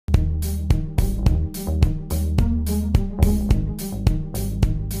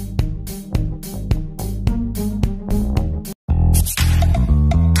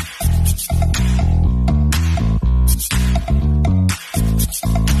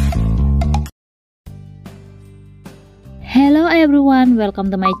Hello everyone,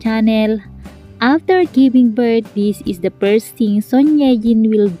 welcome to my channel. After giving birth, this is the first thing Son Ye-jin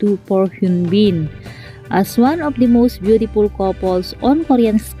will do for Hyun. As one of the most beautiful couples on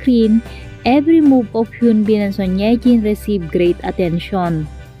Korean screen, every move of Hyun and Son Ye-jin received great attention.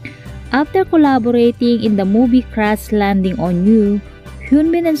 After collaborating in the movie Crash Landing on You,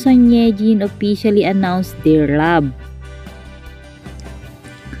 Hyun and Son Ye-jin officially announced their love.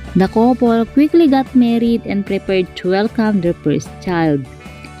 The couple quickly got married and prepared to welcome their first child.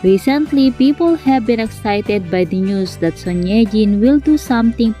 Recently, people have been excited by the news that Son Ye-jin will do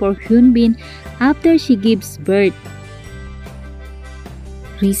something for Hyun after she gives birth.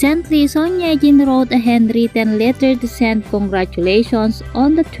 Recently, Son Ye-jin wrote a handwritten letter to send congratulations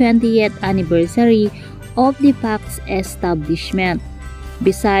on the 20th anniversary of the Pac's establishment.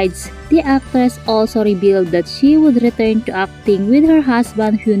 Besides, the actress also revealed that she would return to acting with her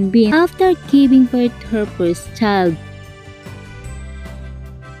husband Hyun after giving birth to her first child.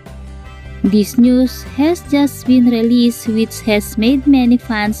 This news has just been released, which has made many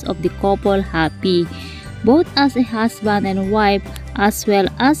fans of the couple happy, both as a husband and wife as well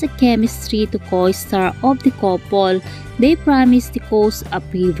as a chemistry to co-star of the couple. They promise to cause a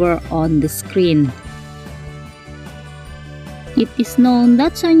fever on the screen. It is known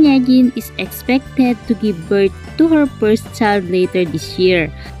that Son Ye-jin is expected to give birth to her first child later this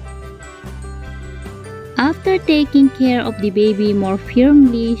year. After taking care of the baby more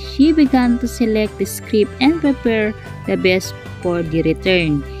firmly, she began to select the script and prepare the best for the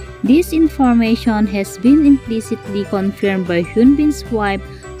return. This information has been implicitly confirmed by Hyunbin's wife,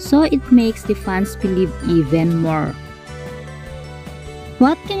 so it makes the fans believe even more.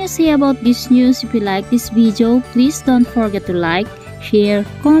 What can you say about this news? If you like this video, please don't forget to like, share,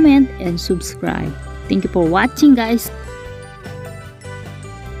 comment, and subscribe. Thank you for watching, guys.